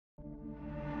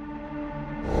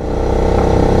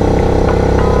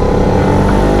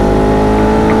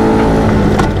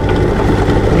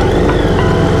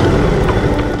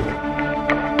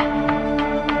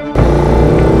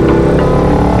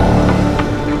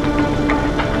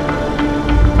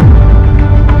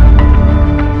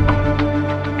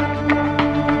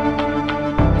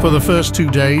For the first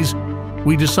 2 days,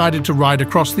 we decided to ride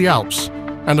across the Alps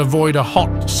and avoid a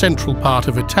hot central part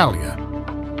of Italia.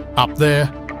 Up there,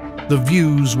 the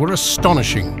views were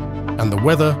astonishing and the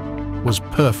weather was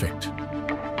perfect.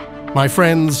 My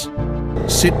friends,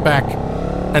 sit back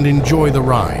and enjoy the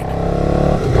ride.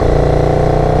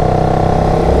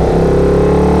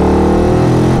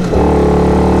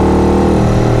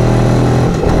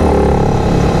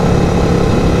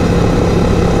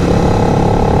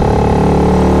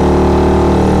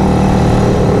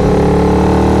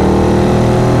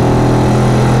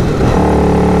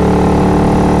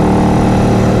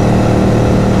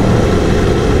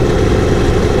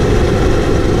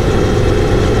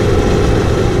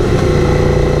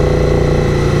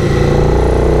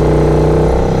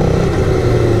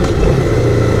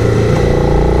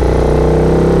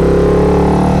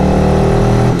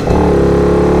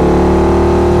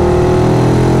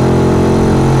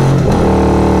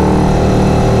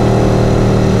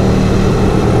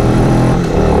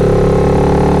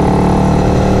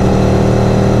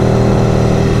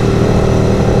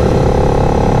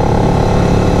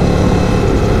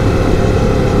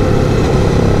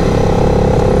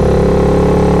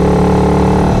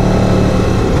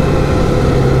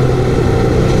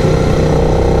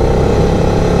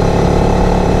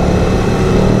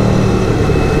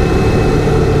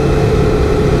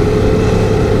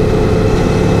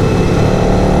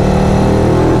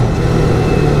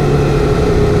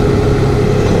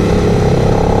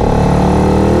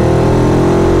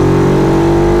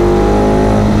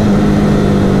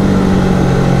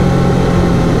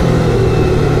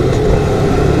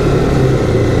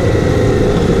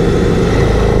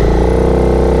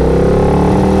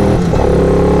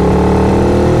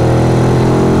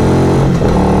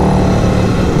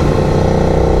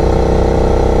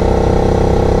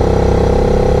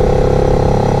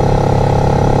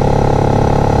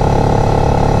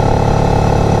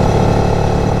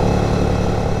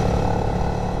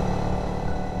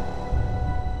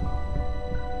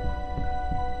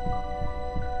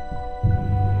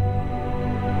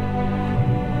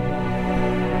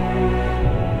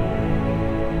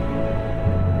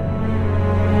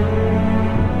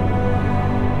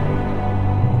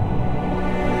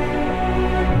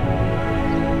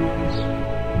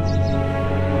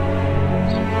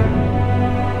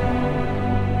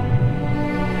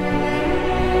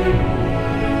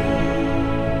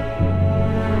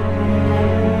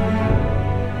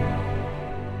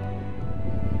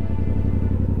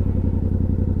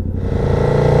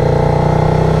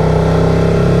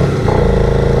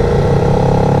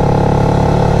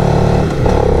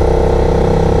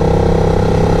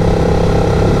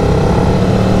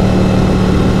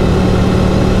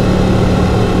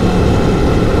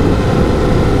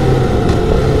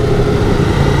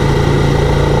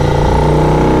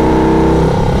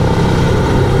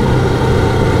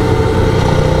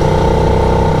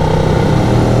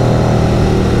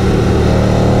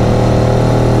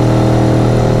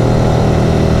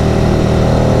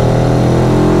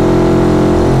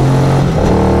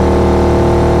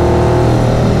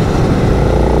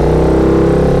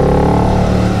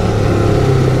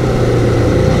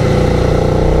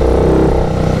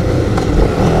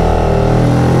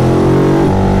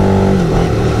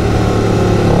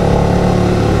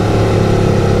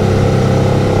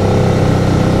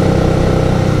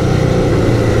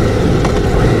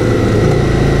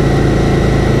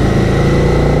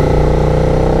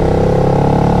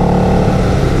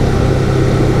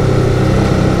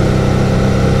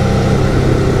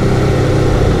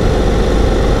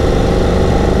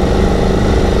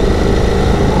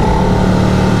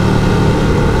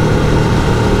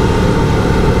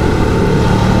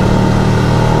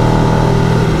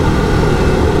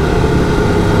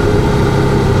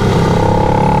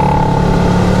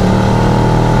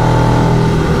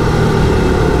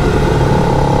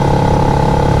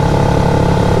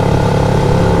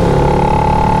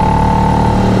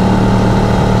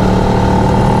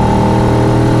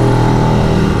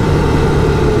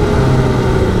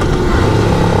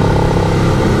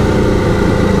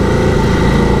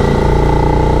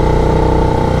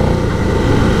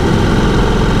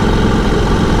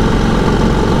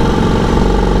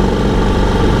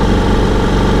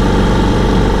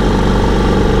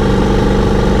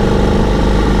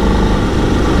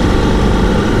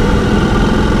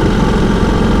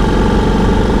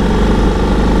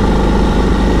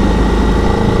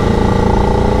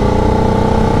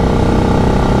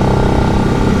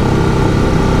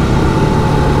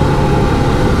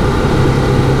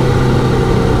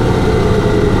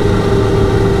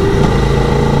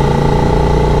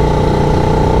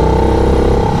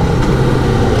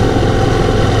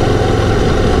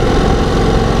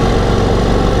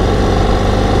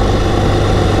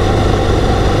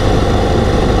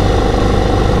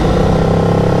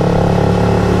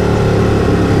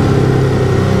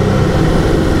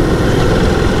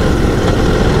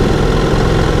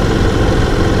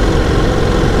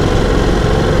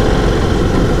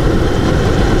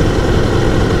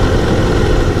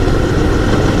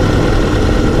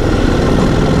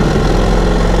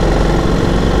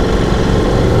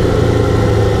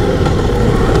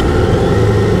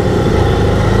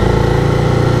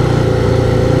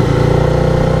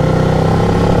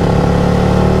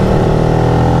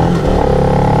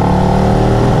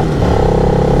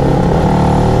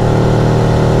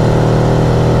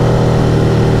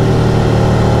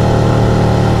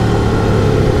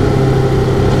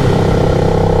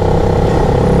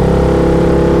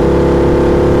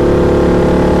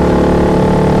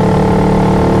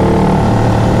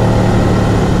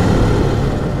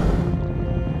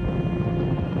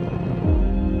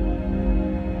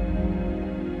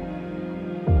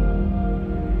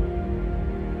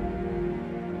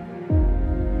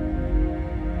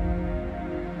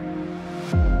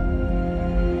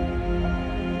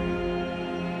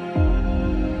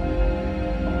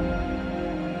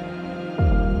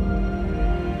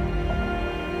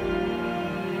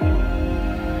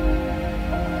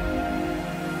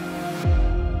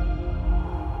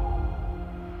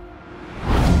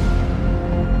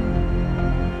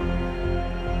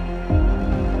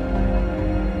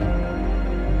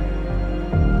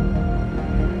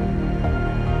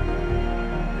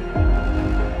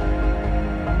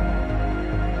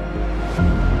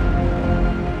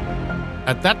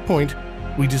 At that point,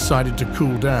 we decided to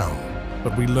cool down,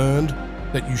 but we learned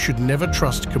that you should never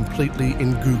trust completely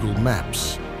in Google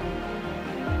Maps.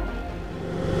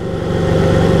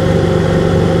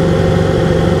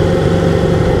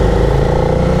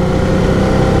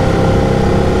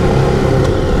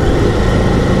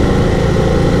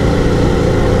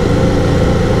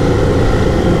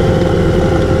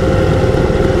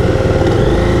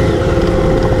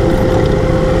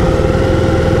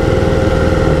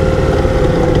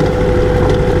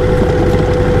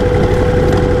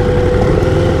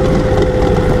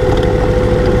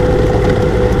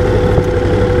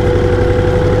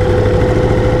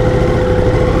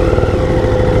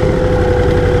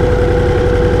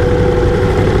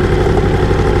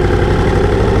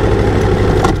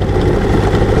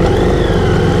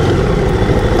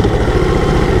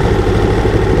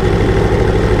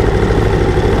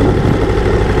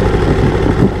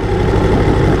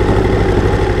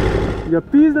 Ja,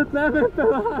 pizdet ne me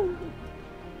pelal.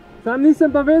 Sam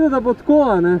nisem pa vedel, da bo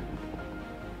tako, ne?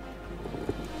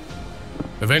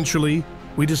 Eventually,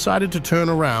 we decided to turn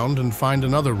around and find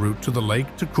another route to the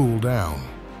lake to cool down.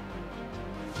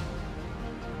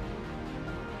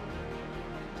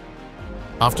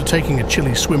 After taking a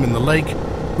chilly swim in the lake,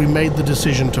 we made the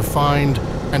decision to find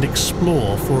and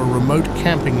explore for a remote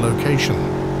camping location.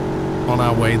 On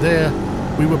our way there,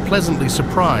 we were pleasantly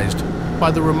surprised by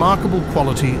the remarkable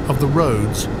quality of the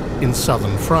roads in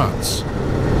southern France.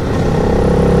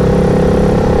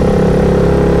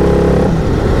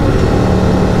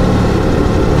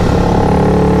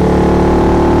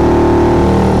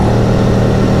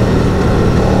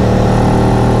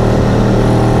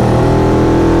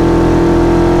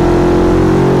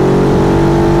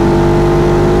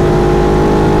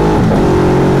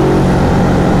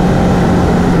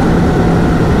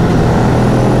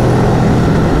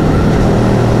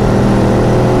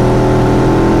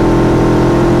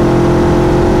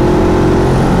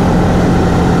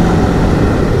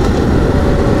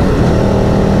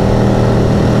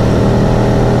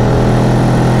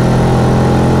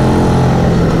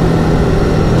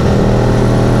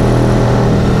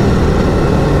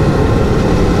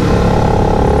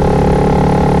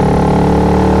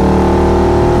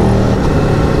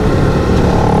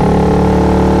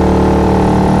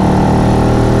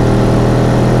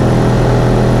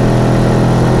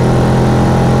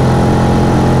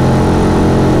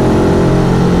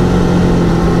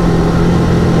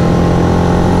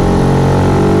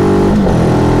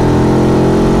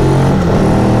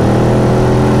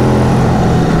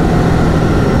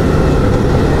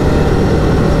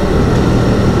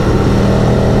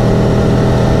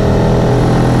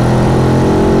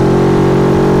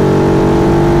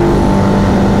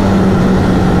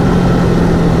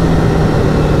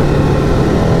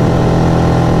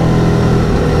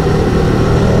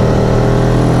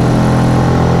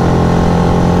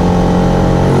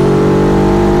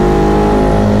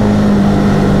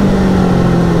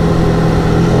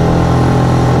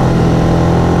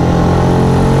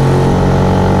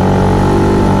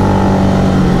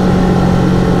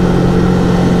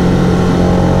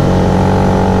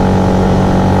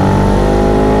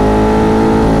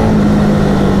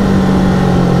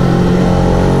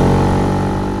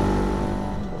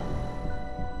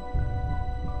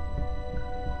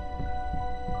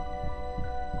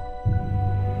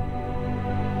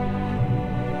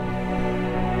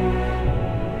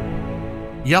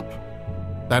 Yup,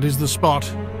 that is the spot,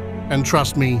 and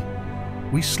trust me,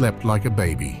 we slept like a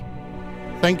baby.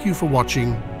 Thank you for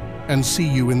watching, and see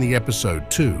you in the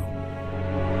episode 2.